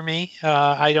fit in for me.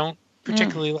 I don't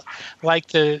particularly like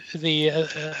the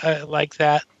like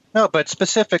that. No, but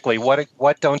specifically,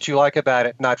 what don't you like about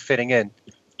it not fitting in?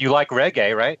 You like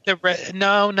reggae, right?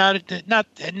 No, not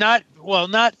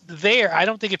there. I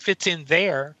don't think it fits in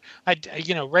there.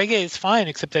 Reggae is fine,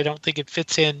 except I don't think it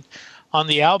fits in on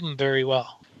the album very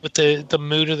well with the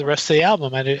mood of the rest of the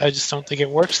album. I just don't think it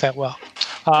works that well.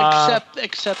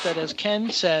 Except that, as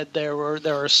Ken said, there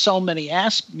are so many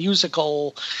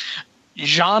musical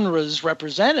genres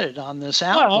represented on this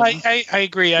album. Well, I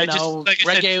agree.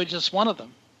 Reggae was just one of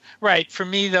them. Right. For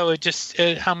me, though, it just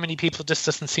how many people just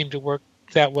doesn't seem to work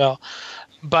that well.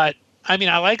 But I mean,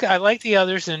 I like the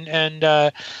others,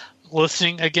 and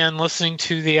listening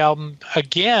to the album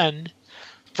again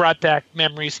brought back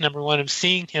memories. Number one, of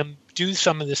seeing him do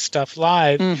some of this stuff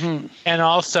live, and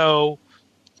also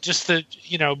just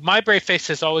My Brave Face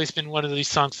has always been one of these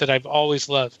songs that I've always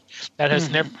loved. That has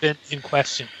never been in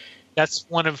question. That's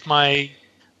one of my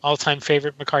all-time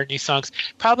favorite McCartney songs,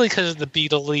 probably because of the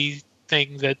Beatle-y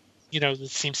thing that that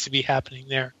seems to be happening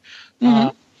there.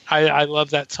 I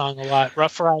love that song a lot.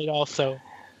 Rough Ride also.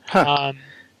 I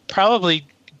probably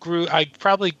grew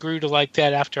to like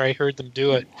that after I heard them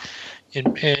do it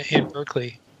in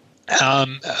Berkeley.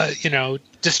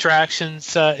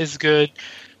 Distractions is good.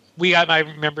 I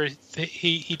remember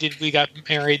he did We Got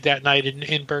Married that night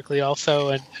in Berkeley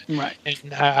also, and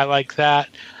I like that.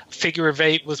 Figure of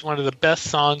Eight was one of the best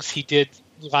songs he did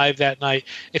live that night.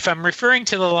 If I'm referring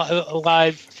to the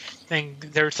live thing,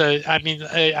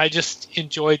 I just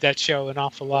enjoyed that show an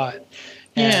awful lot.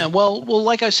 And well,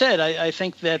 like I said, I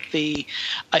think that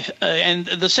and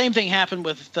the same thing happened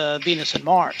with Venus and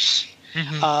Mars.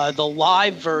 The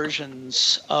live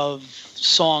versions of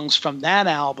songs from that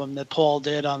album that Paul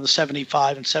did on the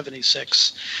 75 and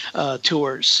 76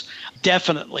 tours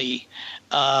definitely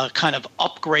kind of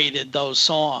upgraded those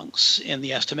songs in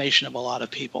the estimation of a lot of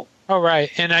people. Oh,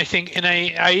 right. And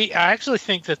I actually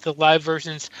think that the live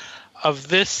versions of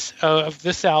this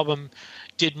album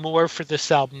did more for this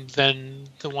album than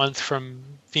the ones from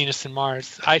Venus and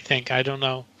Mars. I think. I don't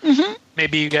know.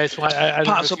 Maybe you guys want. I don't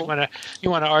know if you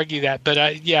want to argue that, but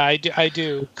I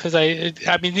do because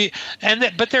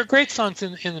but they're great songs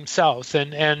in themselves,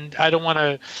 and I don't want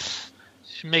to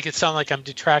make it sound like I'm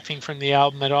detracting from the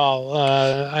album at all.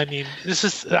 This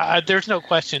is there's no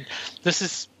question. This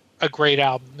is a great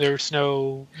album. There's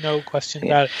no question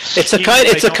about it. It's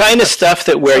the kind of stuff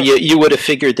that where you would have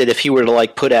figured that if he were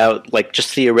to put out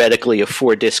just theoretically a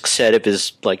 4-disc set of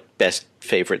his best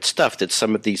favorite stuff, that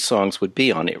some of these songs would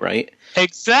be on it, right?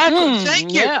 Exactly.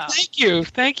 Thank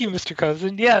you, Mr.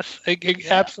 Cousin. Yes,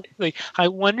 absolutely. I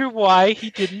wonder why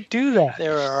he didn't do that.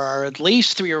 There are at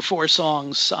least 3 or 4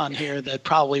 songs on here that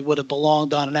probably would have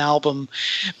belonged on an album.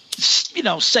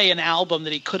 Say an album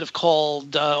that he could have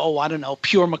called, I don't know,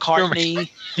 Pure McCartney.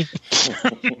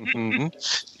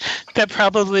 That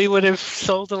probably would have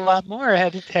sold a lot more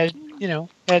had he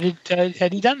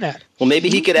done that. Well, maybe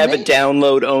he could have a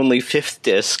download-only 5th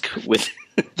disc with.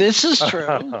 This is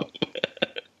true.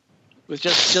 With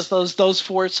just those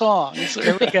 4 songs.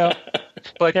 There we go.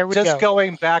 But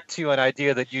going back to an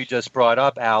idea that you just brought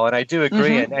up, Al, and I do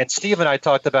agree, and Steve and I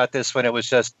talked about this when it was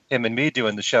just him and me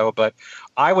doing the show, but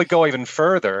I would go even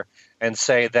further and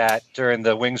say that during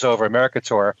the Wings Over America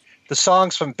tour, the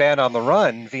songs from Band on the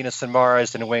Run, Venus and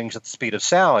Mars and Wings at the Speed of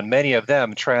Sound, many of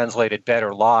them translated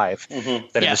better live than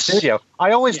in the studio.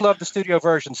 I always loved the studio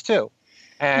versions too.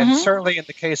 And certainly in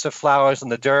the case of Flowers in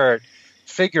the Dirt,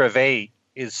 Figure of Eight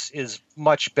is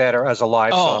much better as a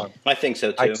live song. I think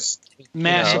so too.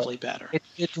 Massively better.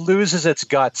 It loses its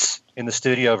guts in the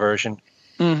studio version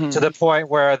to the point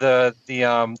where the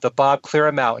Bob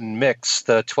Clearmountain mix,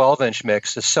 the 12-inch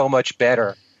mix, is so much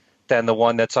better than the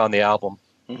one that's on the album.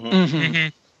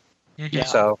 Yeah,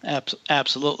 so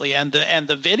absolutely, and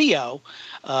the video,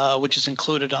 which is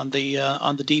included on the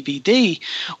DVD,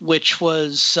 which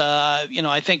was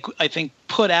I think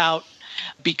put out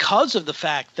because of the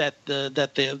fact that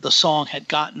the song had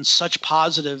gotten such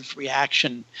positive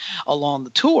reaction along the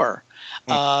tour.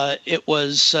 It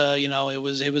was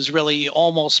it was really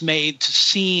almost made to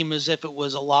seem as if it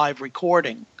was a live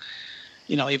recording,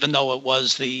 even though it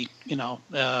was the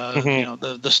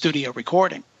the studio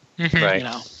recording. Right.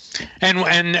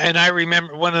 And I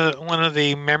remember one of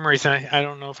the memories, and I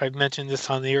don't know if I've mentioned this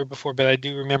on the air before, but I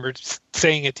do remember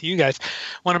saying it to you guys.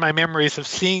 One of my memories of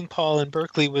seeing Paul in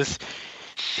Berkeley was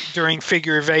during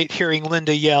Figure of Eight, hearing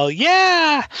Linda yell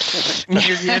 "Yeah"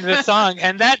 near the end of the song,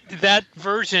 and that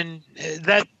version,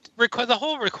 the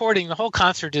whole recording, the whole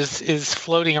concert is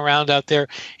floating around out there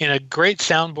in a great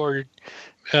soundboard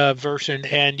version,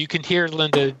 and you can hear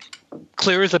Linda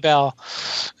clear as a bell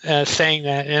saying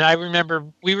that. And I remember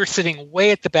we were sitting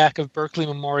way at the back of Berkeley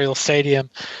Memorial Stadium,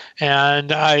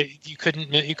 and you couldn't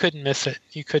miss it.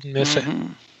 You couldn't miss it.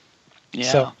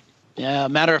 Yeah. So. Yeah.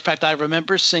 Matter of fact, I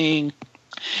remember seeing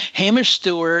Hamish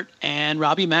Stewart and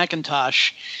Robbie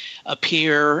McIntosh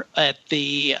appear at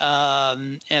the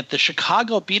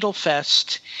Chicago Beatle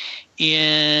Fest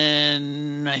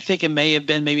in, I think it may have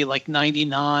been maybe like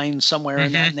 99, somewhere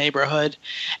in that neighborhood.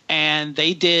 And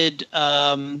they did,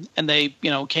 and they,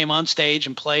 came on stage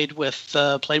and played with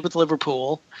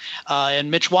Liverpool. And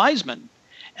Mitch Wiseman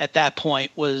at that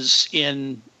point was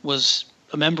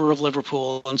a member of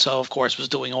Liverpool, and so of course was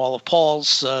doing all of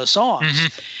Paul's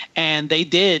songs. And they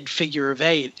did Figure of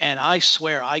Eight, and I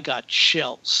swear I got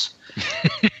chills.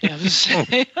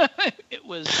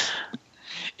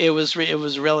 It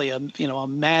was really a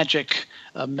magic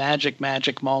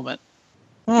moment.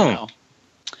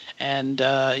 And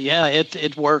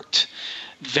it worked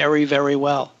very, very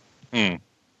well.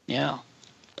 Yeah.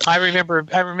 I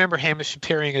remember Hamish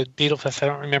appearing at Beatlefest. I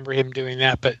don't remember him doing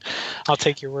that, but I'll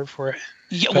take your word for it.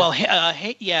 Yeah, well,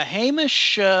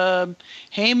 Hamish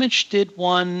did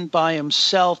one by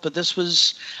himself, but this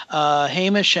was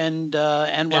Hamish and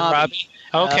Robbie.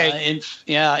 Okay.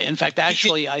 In fact,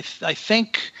 actually, I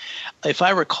think, if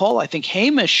I recall, I think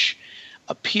Hamish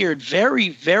appeared very,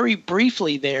 very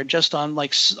briefly there, just on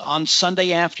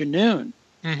Sunday afternoon.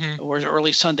 Or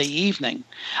early Sunday evening,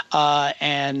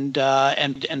 and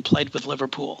played with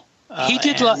Liverpool. He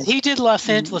did Los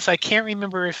Angeles. I can't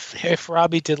remember if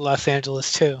Robbie did Los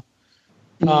Angeles too.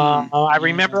 I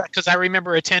remember because I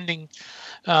remember attending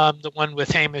the one with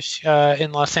Hamish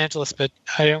in Los Angeles, but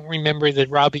I don't remember that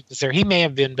Robbie was there. He may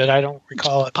have been, but I don't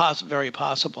recall it. Very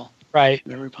possible. Right.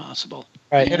 Very possible.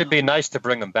 Right. It'd be nice to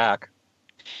bring them back.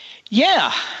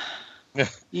 Yeah.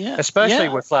 Yeah, especially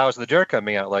with Flowers of the Dirt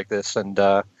coming out like this, and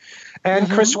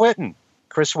Chris Whitten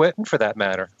for that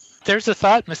matter. There's a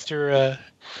thought, Mr.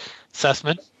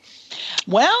 Sussman.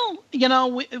 Well,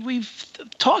 we've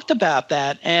talked about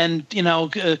that, and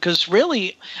because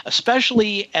really,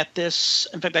 especially at this,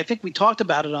 in fact, I think we talked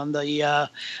about it on the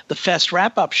Fest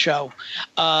wrap-up show,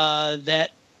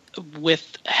 that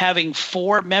with having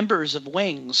 4 members of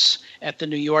Wings at the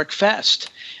New York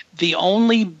Fest, the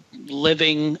only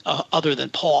living, other than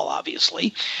Paul,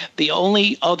 obviously, the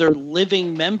only other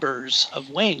living members of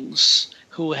Wings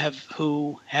who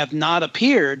have not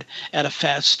appeared at a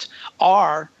fest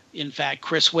are, in fact,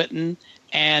 Chris Whitten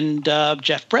and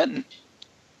Jeff Britton.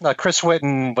 No, Chris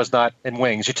Whitten was not in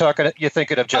Wings. You're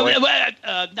thinking of Joey.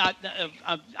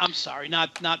 I'm sorry,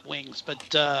 not Wings, but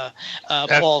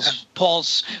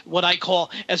Paul's what I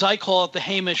call it, the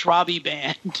Hamish Robbie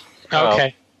band.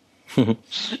 Okay.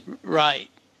 Right.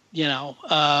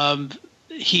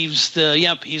 He's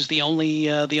the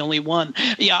only one.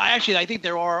 Yeah, actually, I think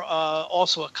there are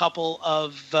also a couple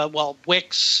of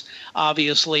Wicks,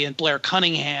 obviously, and Blair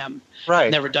Cunningham.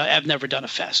 Right. Have never done a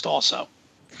fest. Also,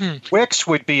 Wicks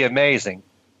would be amazing,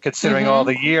 considering all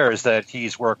the years that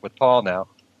he's worked with Paul now.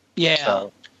 Yeah.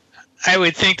 So. I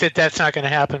would think that that's not going to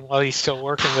happen while he's still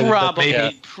working with him.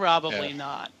 Probably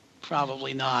not.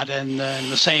 Probably not, and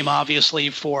the same obviously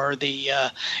for the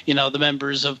the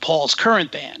members of Paul's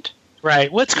current band.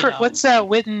 Right. What's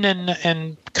Whitten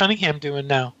and Cunningham doing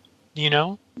now? Do you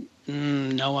know?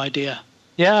 No idea.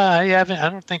 Yeah, I haven't. I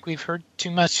don't think we've heard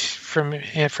too much from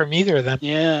either of them.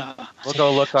 Yeah. We'll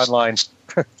go look online.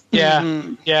 Yeah.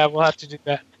 Yeah, we'll have to do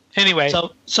that. Anyway,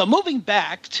 so moving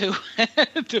back to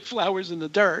to Flowers in the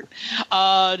Dirt,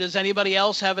 does anybody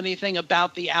else have anything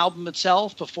about the album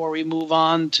itself before we move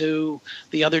on to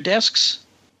the other discs?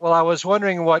 Well, I was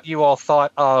wondering what you all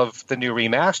thought of the new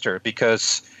remaster,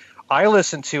 because I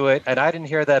listened to it and I didn't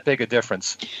hear that big a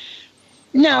difference.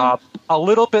 No. A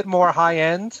little bit more high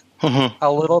end,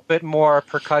 a little bit more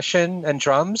percussion and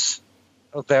drums.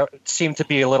 There seemed to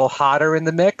be a little hotter in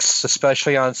the mix,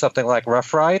 especially on something like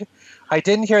Rough Ride. I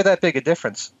didn't hear that big a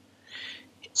difference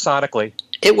sonically.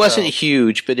 It wasn't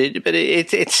huge, but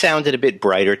it sounded a bit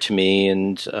brighter to me,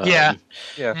 and yeah.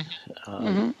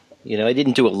 I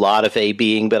didn't do a lot of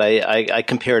A-Bing, but I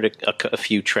compared a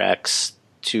few tracks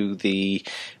to the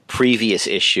previous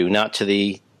issue, not to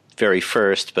the very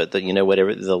first, but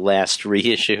the last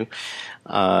reissue,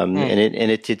 and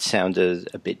it did sound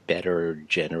a bit better,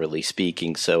 generally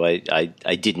speaking. So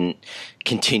I didn't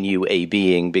continue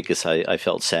A-Bing because I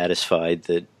felt satisfied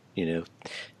that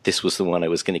this was the one I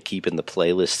was going to keep in the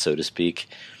playlist, so to speak.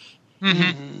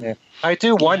 Mm-hmm. Yeah. I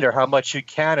do wonder how much you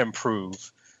can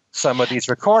improve some of these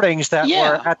recordings that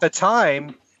were at the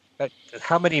time.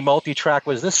 How many multi-track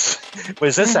was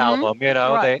this album? You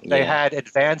know, Right. they had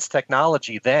advanced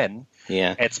technology then.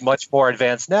 Yeah. It's much more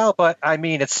advanced now, but I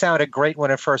mean, it sounded great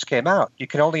when it first came out. You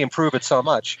can only improve it so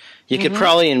much. You could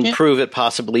probably improve it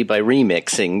possibly by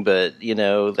remixing, but you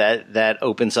know that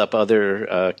opens up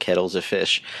other kettles of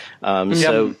fish.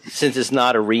 So since it's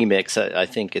not a remix, I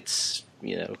think it's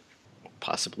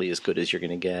possibly as good as you're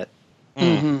going to get.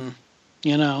 Mm-hmm.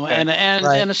 You know,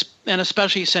 and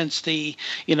especially since the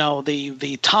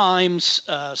times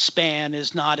span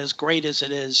is not as great as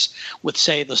it is with,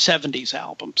 say, the '70s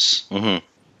albums. Mm-hmm.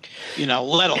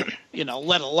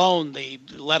 Let alone the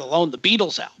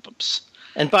Beatles albums.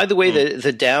 And by the way,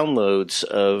 the downloads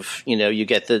of you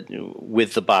get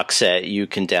with the box set, you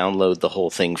can download the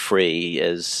whole thing free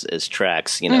as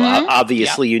tracks.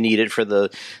 Obviously you need it for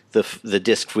the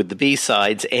disc with the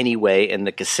B-sides anyway, and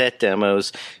the cassette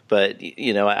demos. But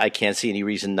I can't see any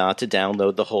reason not to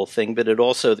download the whole thing. But it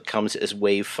also comes as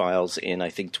WAV files in, I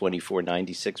think,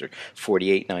 2496 or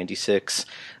 4896.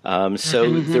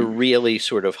 So they're really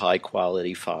sort of high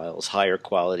quality files, higher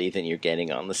quality than you're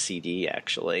getting on the CD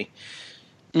actually.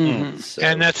 Mm-hmm. So,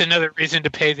 and that's another reason to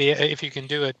pay if you can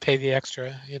do it, pay the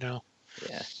extra, Yeah.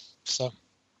 So.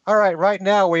 All right. Right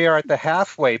now we are at the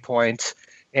halfway point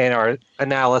in our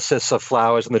analysis of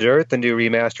Flowers in the Dirt, the new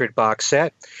remastered box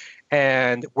set.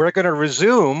 And we're going to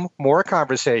resume more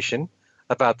conversation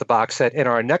about the box set in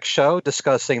our next show,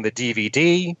 discussing the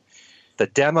DVD, the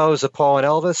demos of Paul and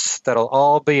Elvis. That'll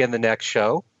all be in the next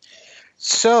show.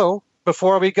 So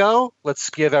before we go, let's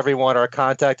give everyone our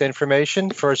contact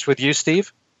information. First with you,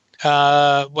 Steve.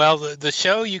 Well, the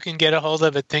show you can get a hold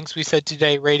of at Things We Said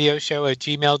Today radio show at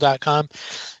gmail.com.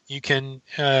 You can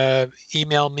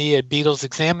email me at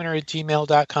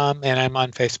BeatlesExaminer@gmail.com, and I'm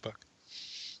on Facebook.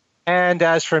 And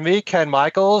as for me, Ken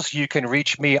Michaels, you can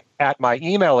reach me at my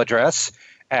email address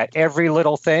at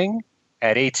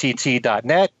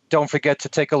everylittlething@att.net. Don't forget to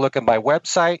take a look at my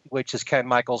website, which is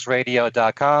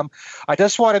kenmichaelsradio.com. I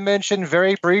just want to mention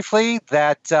very briefly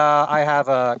that I have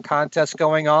a contest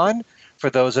going on for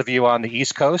those of you on the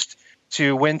East Coast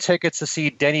to win tickets to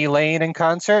see Denny Lane in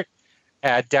concert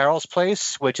at Daryl's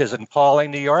Place, which is in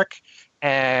Pawling, New York.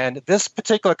 And this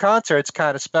particular concert is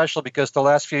kind of special because the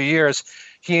last few years,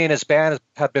 he and his band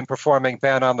have been performing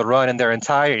Band on the Run in their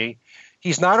entirety.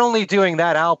 He's not only doing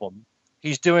that album,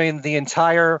 he's doing the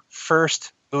entire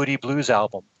first Booty Blues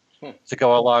album to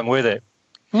go along with it.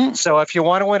 So if you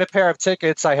want to win a pair of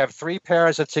tickets, I have 3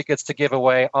 pairs of tickets to give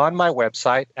away on my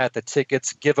website at the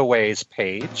Tickets Giveaways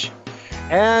page.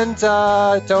 And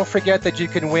don't forget that you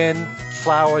can win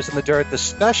Flowers in the Dirt, the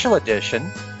special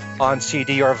edition, on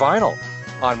CD or vinyl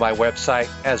on my website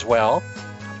as well.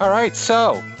 All right,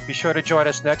 so be sure to join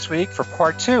us next week for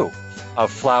part 2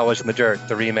 of Flowers in the Dirt,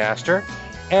 the remaster.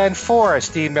 And for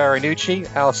Steve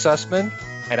Marinucci, Al Sussman,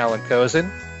 and Ellen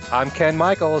Kozin, I'm Ken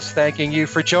Michaels, thanking you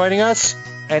for joining us,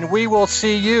 and we will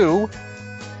see you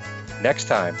next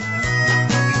time.